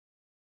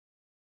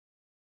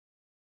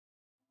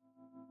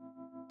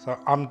So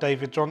I'm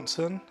David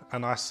Johnson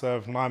and I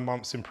served 9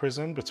 months in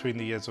prison between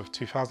the years of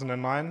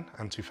 2009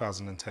 and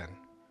 2010.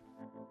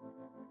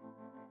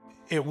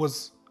 It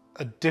was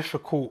a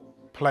difficult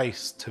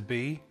place to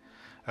be,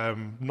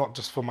 not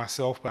just for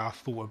myself, but I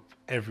thought of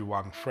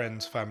everyone,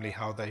 friends, family,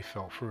 how they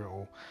felt through it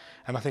all.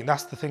 And I think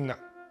that's the thing that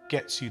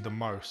gets you the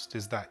most,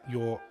 is that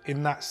you're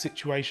in that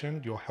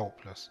situation, you're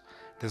helpless.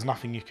 There's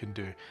nothing you can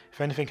do. If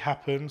anything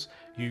happens,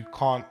 you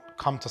can't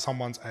come to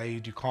someone's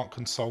aid, you can't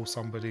console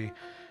somebody.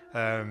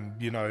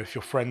 If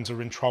your friends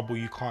are in trouble,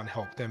 you can't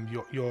help them.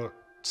 You're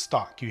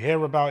stuck. You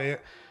hear about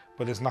it,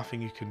 but there's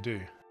nothing you can do.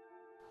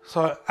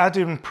 So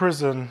adding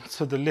prison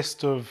to the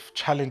list of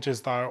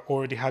challenges that I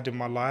already had in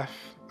my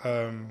life,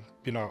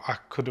 I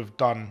could have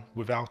done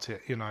without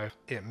it.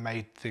 It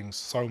made things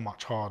so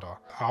much harder.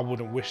 I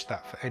wouldn't wish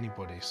that for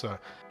anybody. So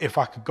if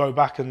I could go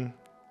back and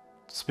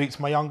speak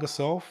to my younger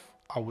self,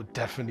 I would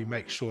definitely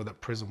make sure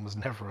that prison was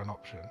never an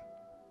option.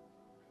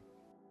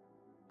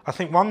 I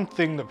think one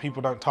thing that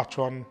people don't touch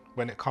on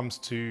when it comes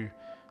to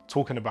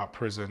talking about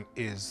prison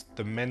is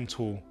the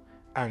mental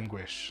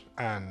anguish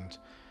and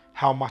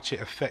how much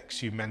it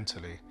affects you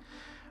mentally.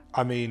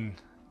 I mean,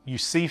 you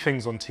see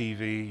things on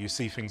TV, you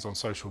see things on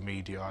social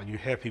media, you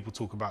hear people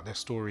talk about their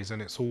stories, and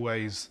it's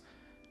always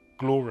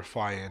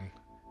glorifying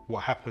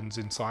what happens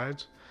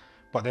inside,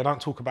 but they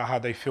don't talk about how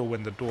they feel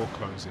when the door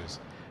closes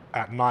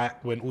at night,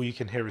 when all you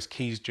can hear is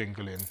keys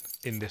jingling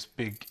in this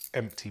big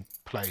empty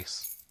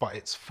place, but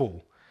it's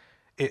full.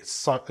 It's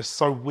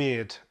so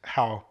weird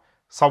how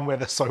somewhere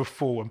that's so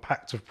full and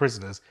packed with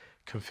prisoners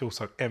can feel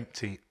so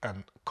empty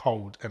and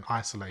cold and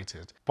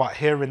isolated. But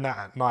hearing that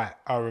at night,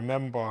 I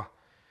remember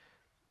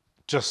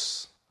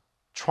just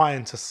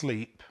trying to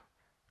sleep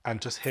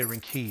and just hearing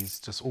keys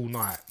just all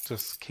night,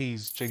 just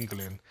keys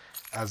jingling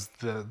as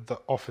the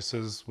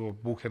officers were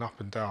walking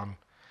up and down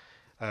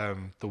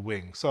the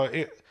wing. So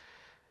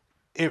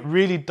it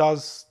really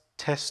does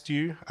test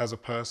you as a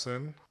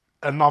person.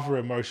 Another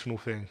emotional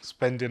thing,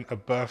 spending a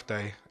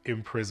birthday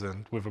in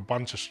prison with a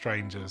bunch of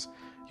strangers.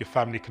 Your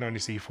family can only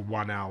see you for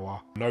 1 hour.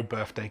 No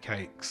birthday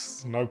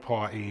cakes, no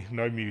party,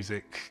 no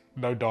music,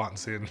 no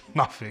dancing,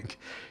 nothing.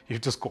 You've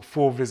just got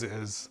 4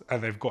 visitors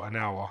and they've got an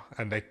hour,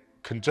 and they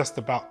can just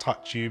about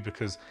touch you,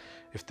 because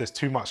if there's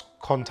too much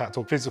contact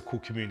or physical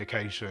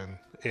communication,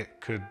 it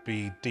could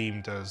be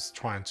deemed as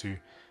trying to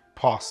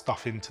pass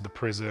stuff into the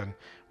prison,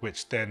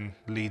 which then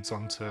leads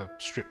on to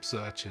strip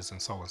searches and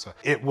so on. So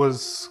it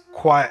was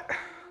quite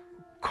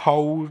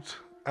cold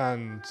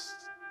and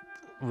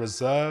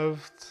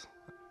reserved,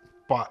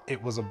 but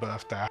it was a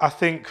birthday. I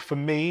think for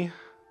me,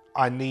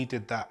 I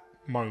needed that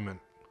moment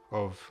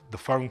of the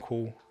phone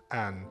call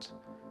and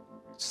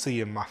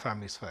seeing my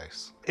family's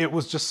face. It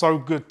was just so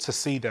good to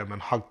see them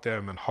and hug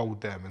them and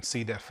hold them and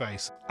see their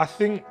face. I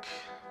think,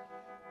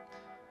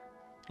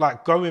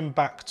 like, going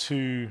back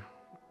to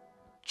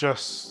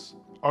just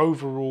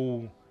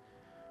overall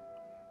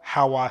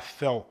how I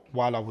felt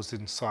while I was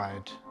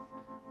inside,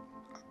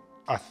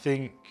 I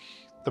think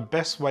the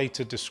best way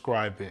to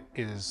describe it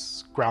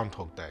is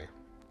Groundhog Day.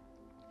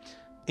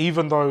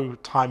 Even though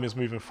time is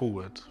moving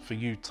forward, for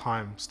you,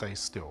 time stays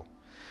still.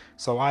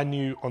 So I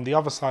knew on the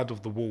other side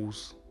of the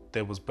walls,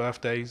 there was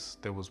birthdays,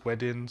 there was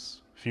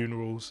weddings,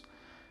 funerals,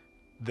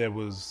 there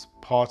was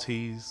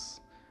parties,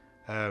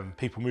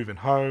 people moving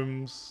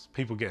homes,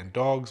 people getting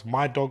dogs.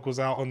 My dog was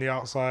out on the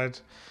outside,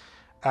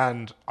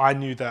 and I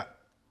knew that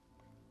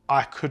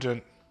I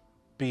couldn't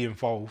be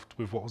involved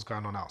with what was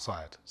going on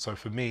outside. So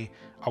for me,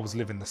 I was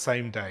living the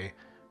same day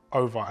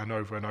over and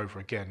over and over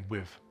again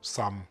with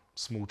some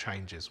small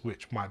changes,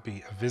 which might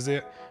be a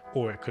visit,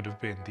 or it could have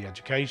been the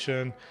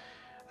education.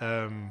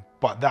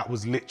 But that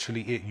was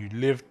literally it. You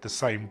lived the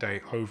same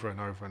day over and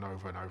over and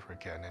over and over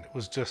again. And it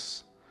was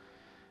just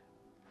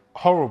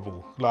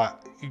horrible, like,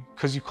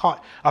 because you can't,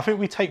 I think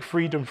we take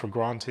freedom for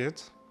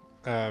granted,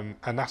 and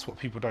that's what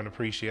people don't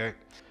appreciate.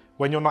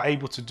 When you're not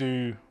able to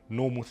do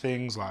normal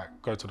things like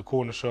go to the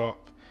corner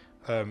shop,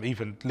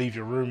 even leave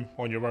your room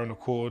on your own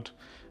accord,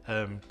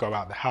 go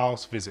out the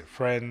house, visit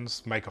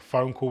friends, make a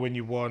phone call when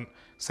you want,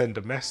 send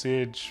a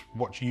message,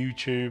 watch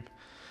YouTube,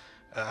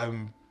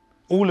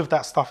 all of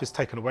that stuff is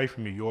taken away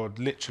from you. You're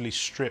literally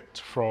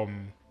stripped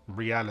from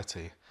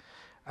reality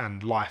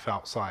and life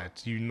outside.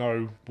 You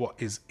know what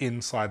is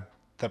inside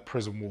the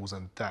prison walls,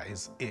 and that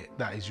is it.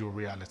 That is your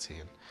reality.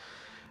 And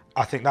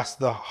I think that's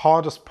the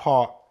hardest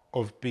part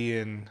of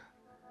being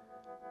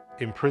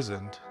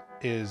imprisoned,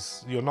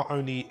 is you're not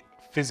only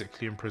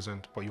physically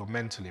imprisoned, but you're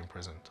mentally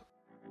imprisoned.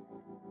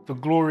 The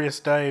glorious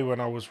day when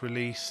I was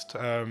released,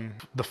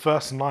 the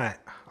first night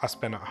I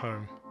spent at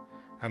home,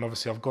 and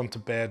obviously I've gone to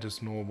bed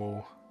as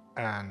normal,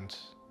 and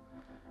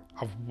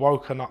I've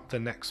woken up the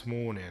next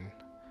morning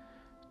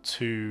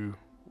to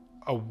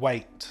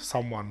await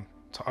someone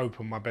to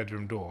open my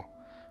bedroom door,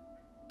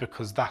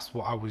 because that's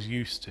what I was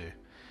used to.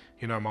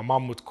 My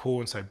mum would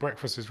call and say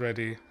breakfast is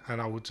ready,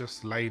 and I would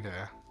just lay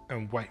there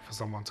and wait for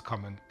someone to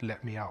come and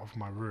let me out of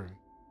my room.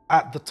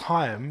 At the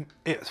time,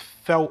 it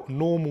felt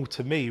normal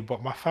to me,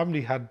 but my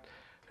family had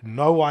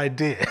no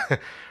idea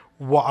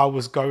what I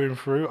was going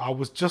through. I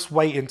was just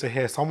waiting to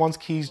hear someone's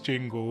keys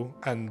jingle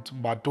and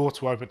my door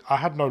to open. I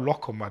had no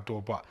lock on my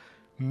door, but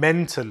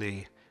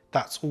mentally,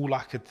 that's all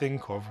I could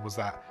think of was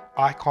that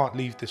I can't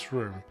leave this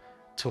room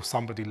till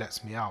somebody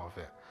lets me out of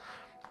it.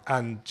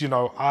 And, you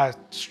know, I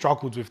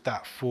struggled with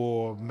that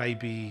for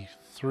maybe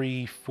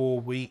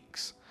 3-4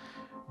 weeks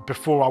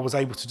before I was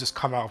able to just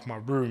come out of my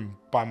room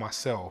by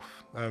myself.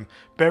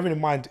 Bearing in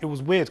mind, it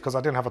was weird because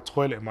I didn't have a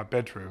toilet in my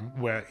bedroom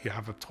where you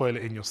have a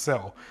toilet in your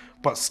cell,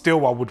 but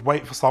still I would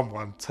wait for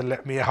someone to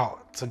let me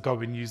out to go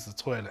and use the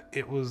toilet.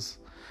 It was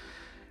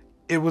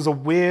a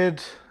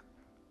weird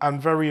and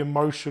very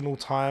emotional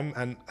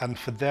time, and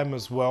for them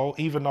as well.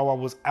 Even though I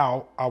was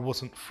out, I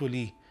wasn't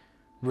fully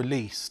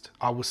released.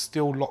 I was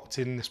still locked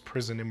in this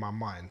prison in my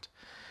mind.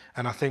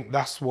 And I think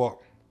that's what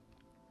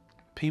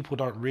people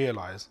don't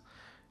realize.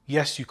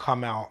 Yes, you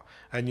come out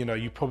and, you know,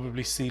 you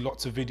probably see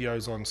lots of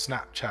videos on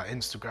Snapchat,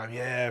 Instagram,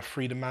 yeah,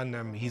 free the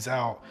man, he's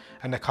out.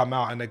 And they come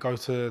out and they go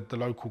to the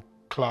local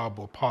club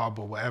or pub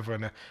or whatever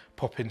and they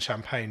pop in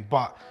champagne.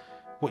 But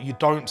what you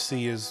don't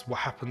see is what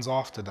happens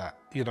after that.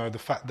 You know, the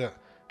fact that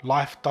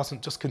life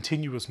doesn't just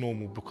continue as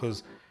normal,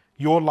 because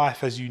your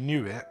life as you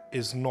knew it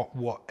is not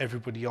what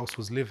everybody else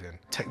was living.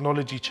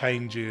 Technology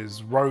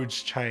changes,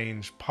 roads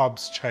change,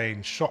 pubs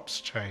change, shops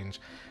change,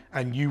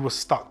 and you were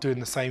stuck doing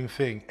the same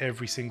thing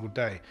every single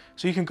day.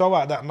 So you can go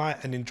out that night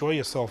and enjoy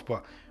yourself,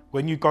 but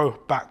when you go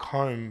back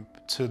home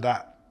to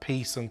that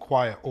peace and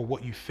quiet, or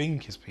what you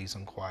think is peace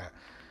and quiet,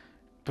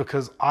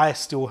 because I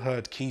still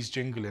heard keys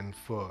jingling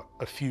for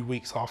a few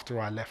weeks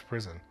after I left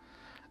prison.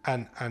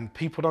 And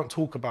people don't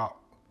talk about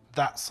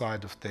that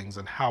side of things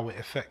and how it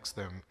affects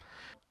them.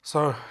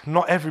 So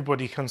not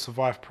everybody can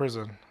survive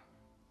prison.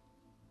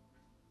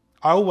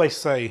 I always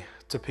say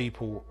to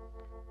people,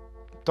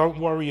 don't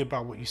worry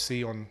about what you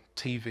see on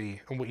TV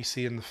and what you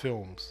see in the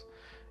films.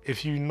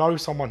 If you know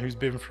someone who's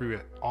been through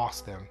it,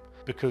 ask them,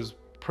 because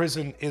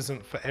prison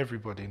isn't for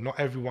everybody. Not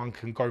everyone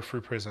can go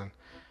through prison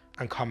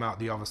and come out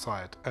the other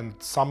side. And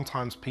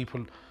sometimes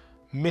people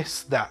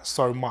miss that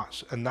so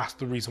much, and that's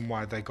the reason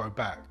why they go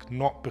back.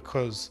 Not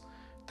because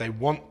they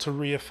want to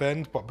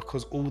reoffend, but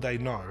because all they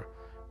know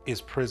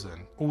is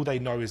prison. All they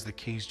know is the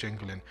keys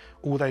jingling.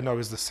 All they know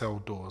is the cell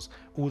doors.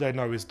 All they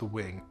know is the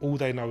wing. All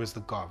they know is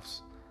the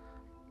govs.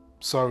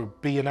 So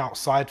being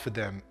outside for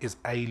them is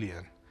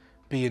alien.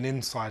 Being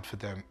inside for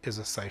them is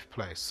a safe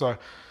place. So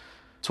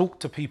talk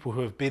to people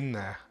who have been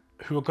there,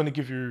 who are going to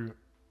give you,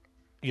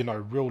 you know,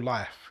 real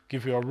life,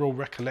 give you a real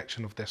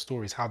recollection of their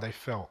stories, how they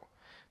felt,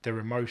 their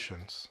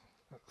emotions.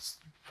 That's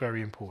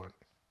very important.